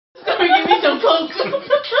doesn't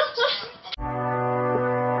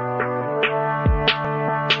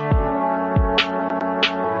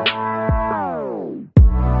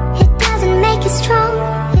make us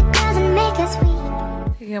strong, it doesn't make us weak.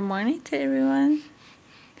 Good morning to everyone.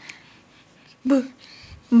 Boo,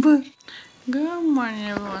 boo. Good morning,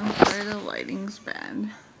 everyone. Sorry the lighting's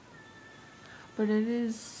bad, but it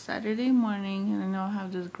is Saturday morning, and I know I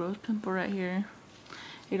have this gross pimple right here.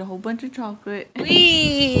 Ate a whole bunch of chocolate.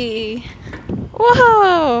 Wee!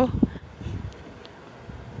 Whoa!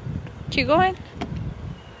 Keep going.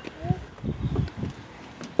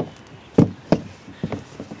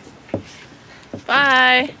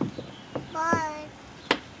 Bye. Bye.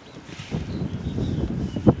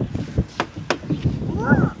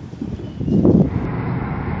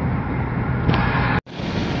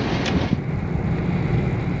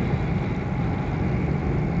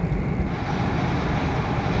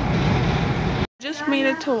 Just made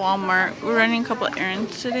it to Walmart. We're running a couple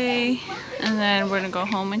errands today, and then we're gonna go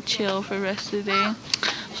home and chill for the rest of the day.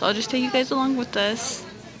 So I'll just take you guys along with us.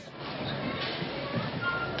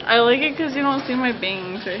 I like it because you don't see my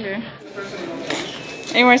bangs right here.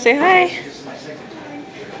 You want to say hi?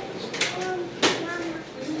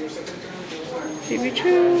 Baby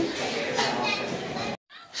True.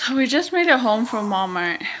 So we just made it home from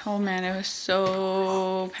Walmart. Oh man, it was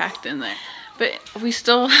so packed in there. But we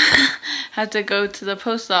still had to go to the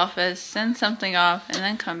post office, send something off, and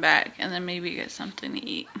then come back, and then maybe get something to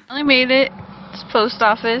eat. Finally made it. It's post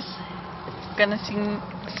office. Gonna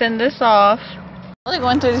send this off. I'm only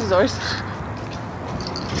going through these doors.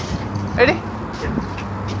 Ready?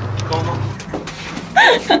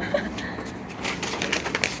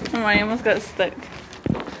 Oh my, I almost got stuck.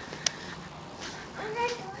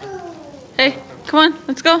 Hey, come on,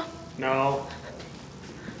 let's go. No.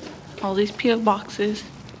 All these P.O. boxes.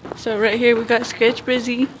 So right here we got Sketch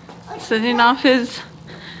Busy sending off his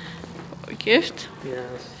gift.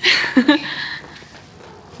 Yes.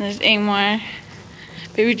 There's Amor.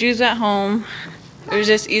 Baby Drew's at home. It was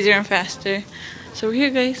just easier and faster. So we're here,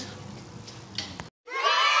 guys.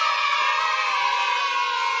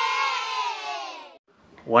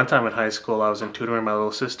 One time in high school, I was in tutoring my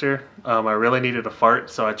little sister. I really needed a fart,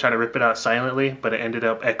 so I tried to rip it out silently, but it ended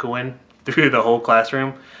up echoing through the whole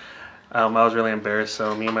classroom. I was really embarrassed,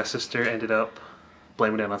 so me and my sister ended up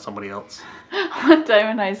blaming it on somebody else. One time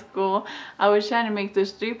in high school, I was trying to make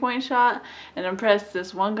this 3-point shot and impress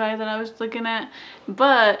this one guy that I was looking at,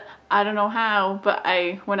 but I don't know how, but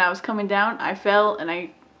when I was coming down, I fell and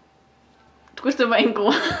I twisted my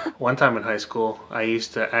ankle. One time in high school, I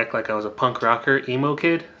used to act like I was a punk rocker emo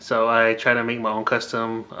kid, so I tried to make my own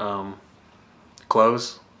custom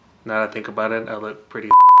clothes. Now that I think about it, I look pretty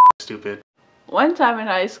stupid. One time in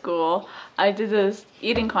high school, I did this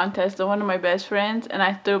eating contest with one of my best friends, and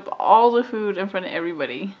I threw up all the food in front of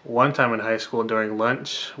everybody. One time in high school during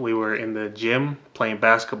lunch, we were in the gym playing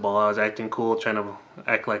basketball. I was acting cool, trying to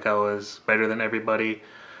act like I was better than everybody.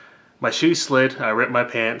 My shoes slid, I ripped my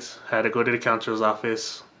pants, had to go to the counselor's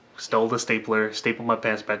office, stole the stapler, stapled my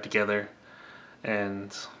pants back together,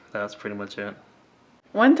 and that's pretty much it.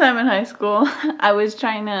 One time in high school, I was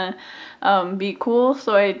trying to be cool,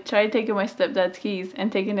 so I tried taking my stepdad's keys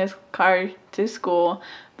and taking his car to school,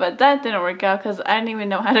 but that didn't work out because I didn't even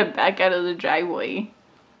know how to back out of the driveway.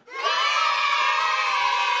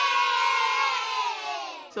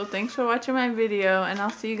 So thanks for watching my video, and I'll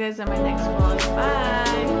see you guys in my next vlog. Bye!